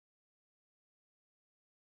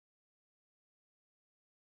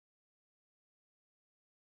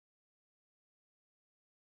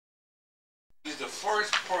He's the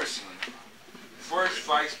first person, first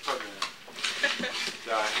vice president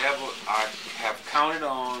that I have counted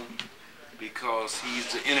on because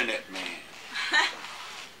he's the internet man.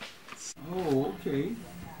 Oh, okay.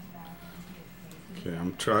 Okay,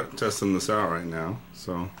 I'm testing this out right now.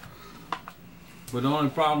 So, but the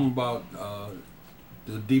only problem about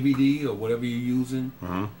the DVD or whatever you're using,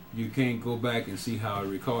 you can't go back and see how it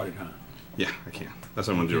recorded, huh? Yeah, I can. That's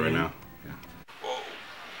what I'm gonna do right now. Yeah. Well,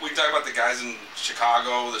 we talk about the guys in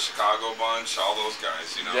Chicago, the Chicago bunch, all those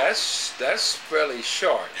guys, you know. That's fairly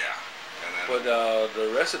short. Yeah. And then, but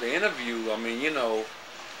the rest of the interview, I mean, you know,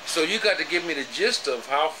 so you got to give me the gist of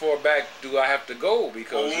how far back do I have to go,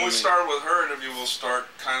 because when we start with her interview, we'll start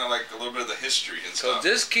kind of like a little bit of the history and stuff. So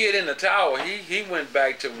this kid in the tower, he went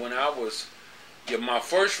back to when I was my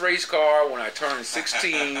first race car when I turned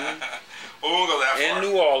 16. Well, we'll go that far. In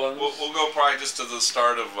New Orleans. We'll go probably just to the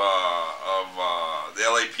start of the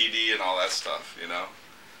LAPD and all that stuff, you know.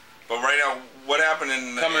 But right now, what happened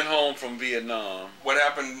in coming home from Vietnam? What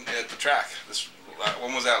happened at the track?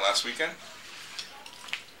 When was that? Last weekend?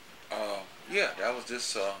 Yeah, that was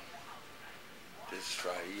this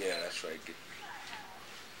Friday. Yeah, that's right.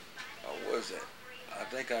 What is that? I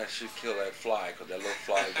think I should kill that fly, because that little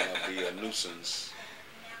fly is gonna be a nuisance.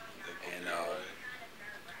 And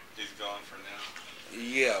he's gone for now.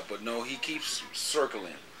 Yeah, but no, he keeps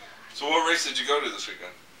circling. So what race did you go to this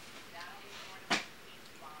weekend?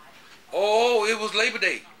 Oh, it was Labor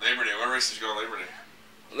Day. Labor Day. What race did you go on Labor Day?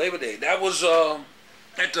 Labor Day. That was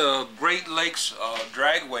at the Great Lakes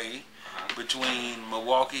Dragway between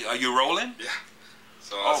Milwaukee. Are you rolling? Yeah.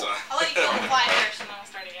 So I'll let you get on the fly first and then we'll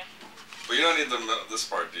start again. But you don't need this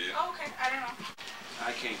part, do you? Oh, okay. I don't know.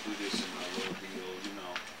 I can't do this in my little deal, you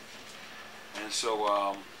know. And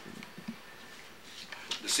so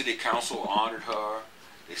the city council honored her.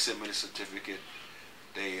 They sent me the certificate.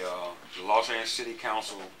 They the Los Angeles City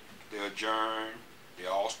Council, they adjourned. They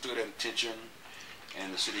all stood at attention,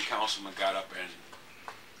 and the city councilman got up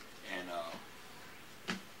and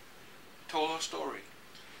told her story,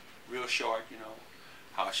 real short, you know,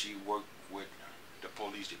 how she worked with the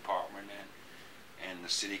police department and the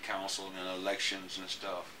city council and elections and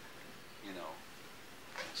stuff, you know.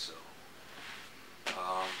 And so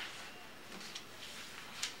how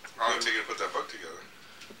long did it take you to put that book together?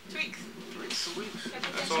 2 weeks. 2 weeks.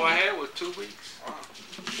 That's all I had was 2 weeks. Wow.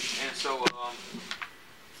 And so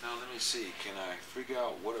now let me see, can I figure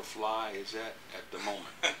out what a fly is at the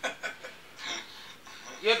moment?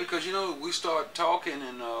 Yeah, because you know, we start talking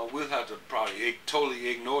and we'll have to probably totally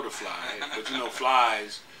ignore the fly. But you know,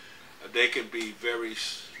 flies, they can be very,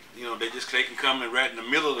 you know, they can come in right in the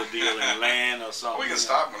middle of the deal and land or something. We can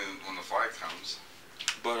stop when the fly comes.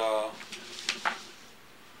 But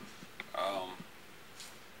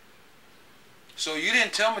so you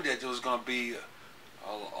didn't tell me that there was going to be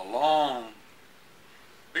a long.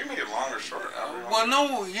 We can make it long or short. Well,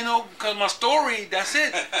 no, you know, because my story, that's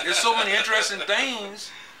it. There's so many interesting things,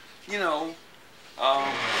 you know.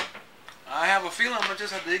 I have a feeling I'm going to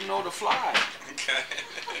just have to ignore the fly. Okay.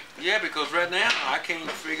 Yeah, because right now I can't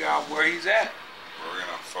figure out where he's at. We're going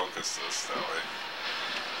to focus this that way.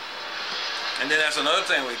 And then that's another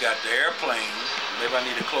thing, we got the airplane. Maybe I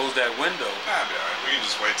need to close that window. That'd be alright. We can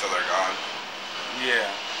just wait till they're gone. Yeah.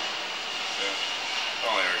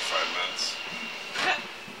 Only every 5 minutes.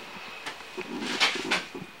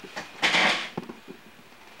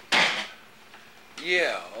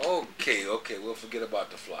 Yeah, okay, we'll forget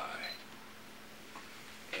about the fly.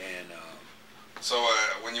 And so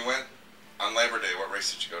when you went on Labor Day, what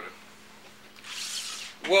race did you go to?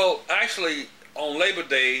 Well, actually, on Labor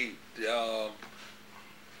Day, it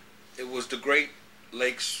was the Great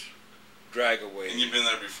Lakes Dragway. And you've been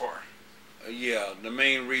there before? Yeah, the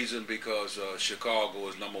main reason because Chicago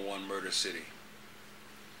is #1 murder city.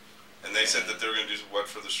 And they said that they were going to do what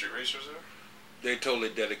for the street racers there? They totally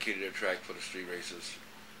dedicated their track for the street racers.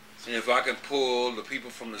 And if I can pull the people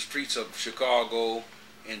from the streets of Chicago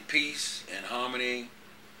in peace and harmony,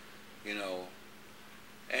 you know,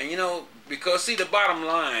 and you know, because see, the bottom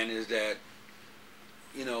line is that,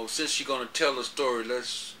 you know, since you're going to tell the story,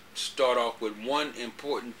 let's start off with one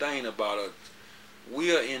important thing about it.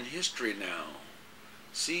 We are in history now.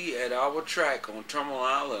 See, at our track on Terminal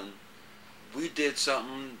Island, we did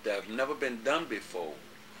something that never been done before.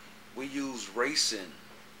 We used racing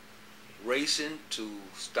to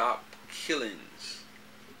stop killings.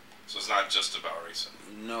 So it's not just about racing.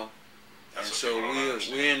 No. That's and so we're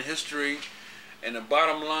in history, and the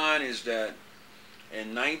bottom line is that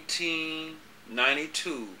in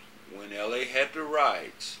 1992, when LA had the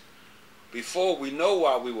riots, before we know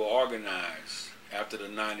why we were organized after the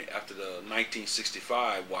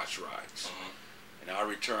 1965 watch riots, and I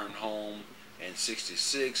returned home in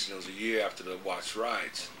 '66. It was a year after the watch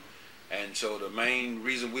riots, and so the main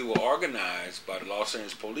reason we were organized by the Los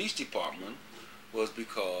Angeles Police Department was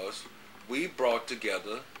because we brought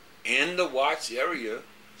together in the watch area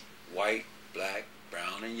white, black,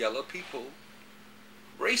 brown, and yellow people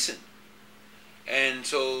racing. And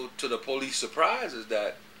so to the police surprise is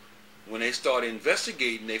that when they started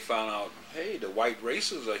investigating, they found out, hey, the white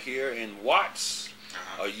racers are here in Watts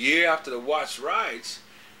a year after the Watts riots.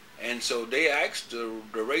 And so they asked the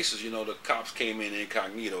racers, you know, the cops came in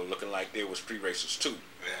incognito looking like they were street racers too.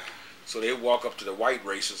 Yeah. So they walk up to the white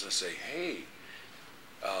racers and say, hey,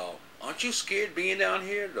 aren't you scared being down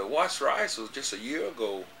here? The Watts riots was just a year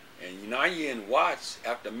ago, and now you're in Watts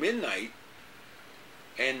after midnight,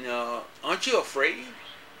 and aren't you afraid?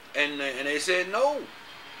 And they said no,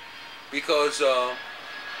 because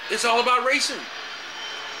it's all about racing.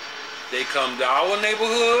 They come to our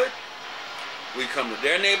neighborhood, we come to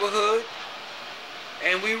their neighborhood,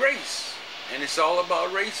 and we race, and it's all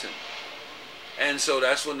about racing. And so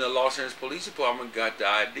that's when the Los Angeles Police Department got the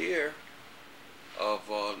idea of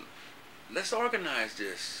let's organize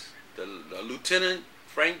this. The Lieutenant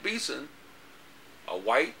Frank Beeson, a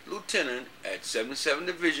white lieutenant at 77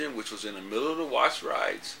 Division, which was in the middle of the Watts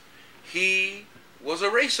riots, he was a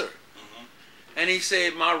racer. And he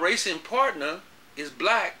said, my racing partner is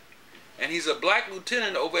black, and he's a black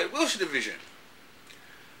lieutenant over at Wilshire Division.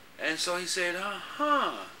 And so he said,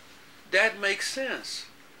 that makes sense.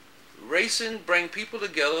 Racing bring people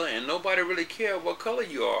together, and nobody really care what color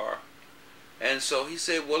you are. And so he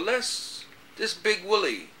said, well, this Big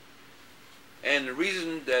Willie. And the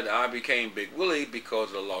reason that I became Big Willie because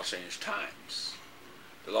of the Los Angeles Times.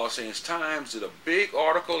 The Los Angeles Times did a big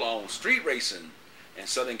article on street racing in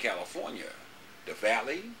Southern California. The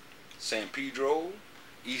Valley, San Pedro,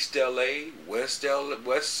 East LA, West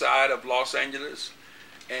side of Los Angeles.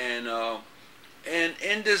 And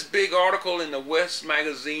in this big article in the West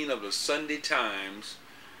magazine of the Sunday Times,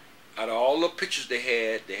 out of all the pictures they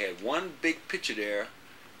had one big picture there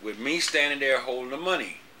with me standing there holding the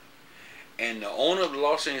money. And the owner of the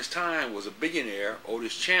Los Angeles Times was a billionaire,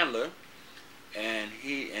 Otis Chandler, and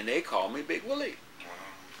they called me Big Willie.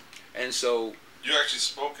 And so you actually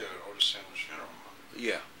spoke at Otis Chandler's funeral.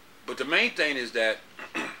 Yeah, but the main thing is that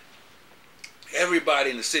everybody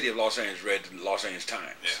in the city of Los Angeles read the Los Angeles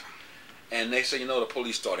Times. Yeah. And they said, you know, the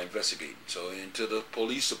police started investigating. So into the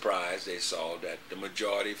police surprise, they saw that the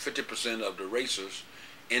majority, 50% of the racers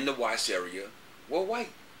in the Watts area were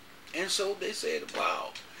white. And so they said,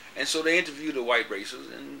 wow. And so they interviewed the white racers,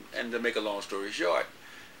 and to make a long story short,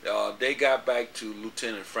 they got back to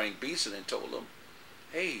Lieutenant Frank Beeson and told them,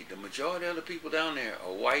 hey, the majority of the people down there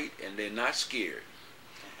are white, and they're not scared.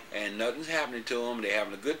 And nothing's happening to them. They're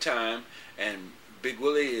having a good time. And Big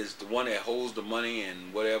Willie is the one that holds the money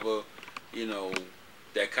and whatever, you know,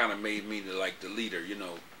 that kind of made me like the leader, you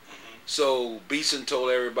know. So Beeson told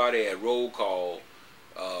everybody at roll call,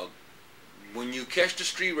 when you catch the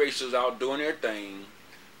street racers out doing their thing,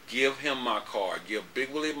 give him my card. Give Big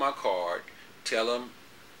Willie my card. Tell him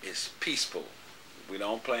it's peaceful. We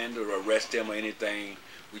don't plan to arrest him or anything.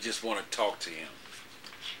 We just want to talk to him.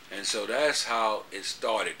 And so that's how it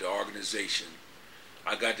started, the organization.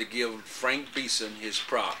 I got to give Frank Beeson his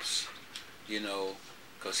props, you know,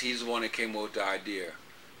 because he's the one that came up with the idea.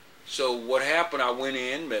 So what happened, I went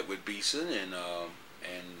in, met with Beeson,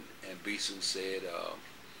 and Beeson said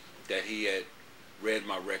that he had read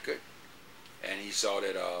my record, and he saw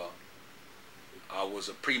that I was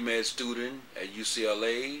a pre-med student at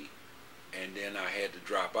UCLA, and then I had to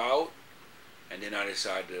drop out, and then I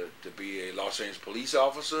decided to be a Los Angeles police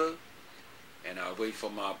officer, and I was waiting for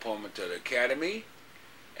my appointment to the academy,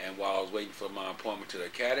 and while I was waiting for my appointment to the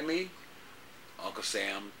academy, Uncle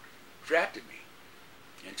Sam drafted me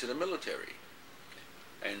into the military.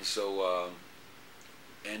 And so,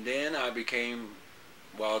 and then I became,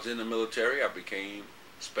 while I was in the military, I became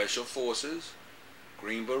Special Forces,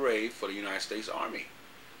 Green Beret for the United States Army.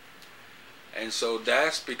 And so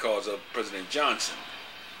that's because of President Johnson.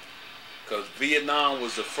 Because Vietnam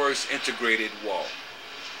was the first integrated war.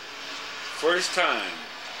 First time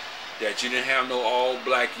that you didn't have no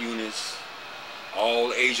all-black units,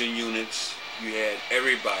 all Asian units. You had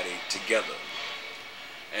everybody together.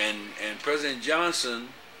 And President Johnson,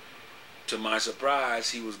 to my surprise,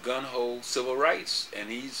 he was gung-ho civil rights. And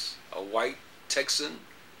he's a white Texan,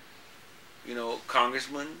 you know,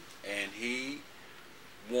 congressman. And he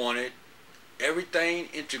wanted everything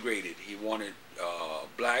integrated. He wanted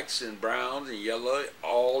blacks and browns and yellow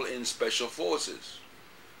all in special forces.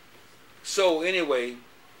 So anyway,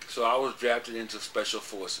 So I was drafted into Special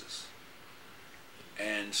Forces.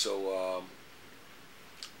 And so,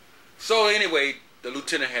 so anyway, the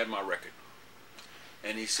lieutenant had my record.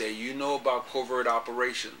 And he said, you know about covert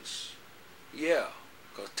operations? Yeah,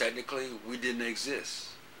 because technically we didn't exist.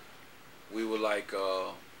 We were like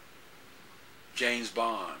James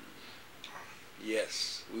Bond.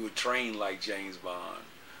 Yes, we were trained like James Bond.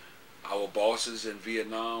 Our bosses in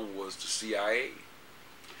Vietnam was the CIA.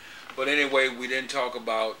 But anyway, we didn't talk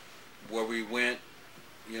about where we went.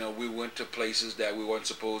 You know, we went to places that we weren't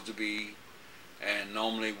supposed to be. And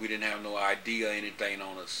normally we didn't have no ID or anything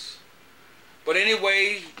on us. But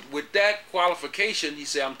anyway, with that qualification, he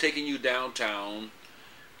said, I'm taking you downtown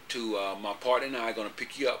to, my partner and I are going to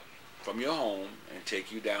pick you up from your home and take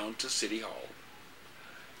you down to City Hall.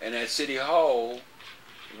 And at City Hall,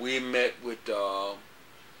 we met with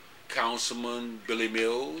Councilman Billy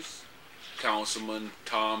Mills, Councilman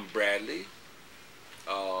Tom Bradley,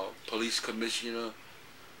 Police Commissioner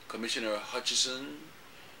Hutchison.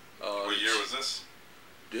 What year was this?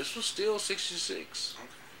 This was still 66. Okay.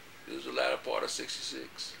 It was the latter part of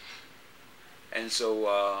 66. And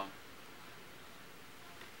so,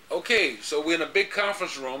 okay, so we're in a big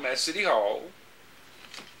conference room at City Hall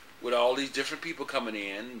with all these different people coming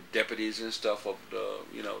in, deputies and stuff of the,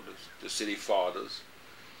 you know, the city fathers.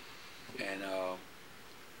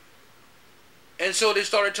 And so they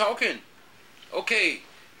started talking. Okay,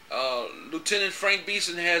 Lieutenant Frank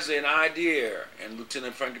Beeson has an idea, and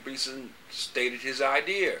Lieutenant Frank Beeson stated his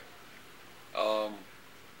idea.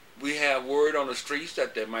 We have word on the streets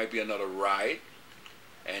that there might be another riot,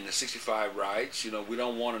 and the 65 riots, you know, we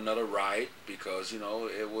don't want another riot because, you know,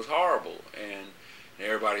 it was horrible, and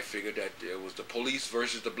everybody figured that it was the police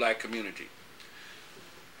versus the black community.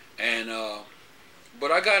 And but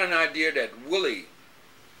I got an idea that Willie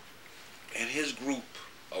and his group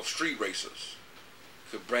of street racers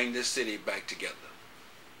could bring this city back together.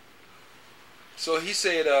 So he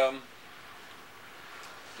said,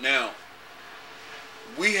 now,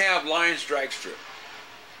 we have Lions Drag Strip,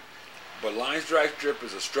 but Lions Drag Strip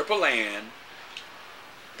is a strip of land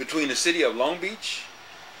between the city of Long Beach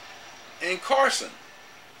and Carson.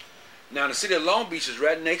 Now, the city of Long Beach is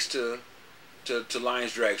right next to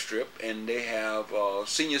Lions Drag Strip, and they have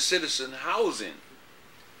senior citizen housing.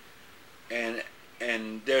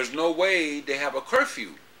 And there's no way they have a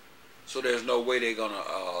curfew. So there's no way they're going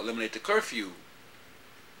to eliminate the curfew.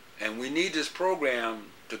 And we need this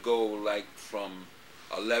program to go like from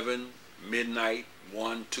 11, midnight,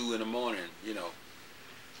 1, 2 in the morning, you know.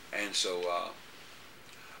 And so,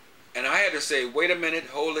 and I had to say, wait a minute,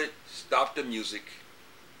 hold it, stop the music.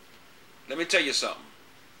 Let me tell you something.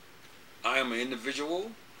 I am an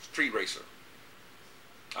individual street racer.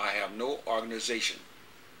 I have no organization.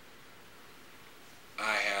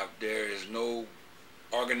 There is no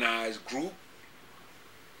organized group.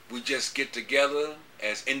 We just get together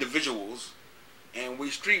as individuals and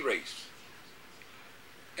we street race.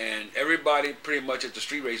 And everybody pretty much at the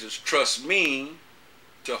street races trusts me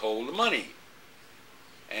to hold the money.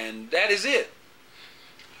 And that is it.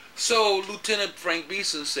 So Lieutenant Frank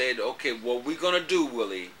Beeson said, okay, what we're going to do,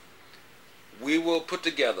 Willie, we will put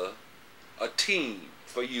together a team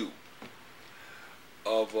for you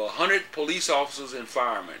of 100 police officers and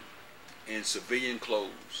firemen in civilian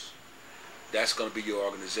clothes. That's going to be your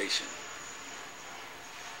organization.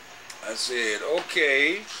 I said,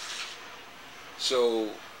 okay, so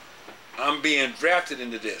I'm being drafted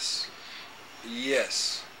into this.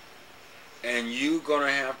 Yes. And you're going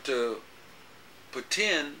to have to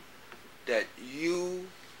pretend that you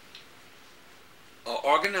are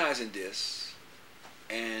organizing this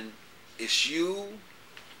and it's you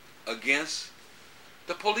against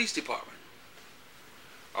the police department.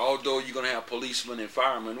 Although you're going to have policemen and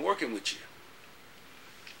firemen working with you.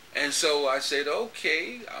 And so I said,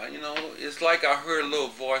 okay, you know, it's like I heard a little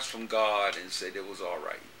voice from God and said it was all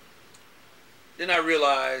right. Then I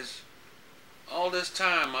realized all this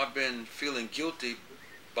time I've been feeling guilty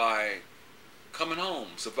by coming home,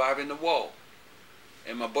 surviving the war.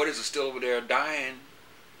 And my buddies are still over there dying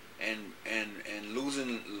and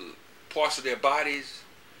losing parts of their bodies.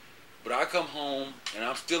 But I come home and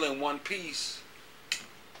I'm still in one piece.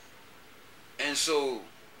 And so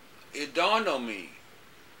it dawned on me,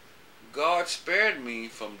 God spared me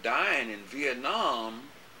from dying in Vietnam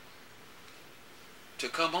to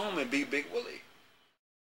come home and be Big Willie.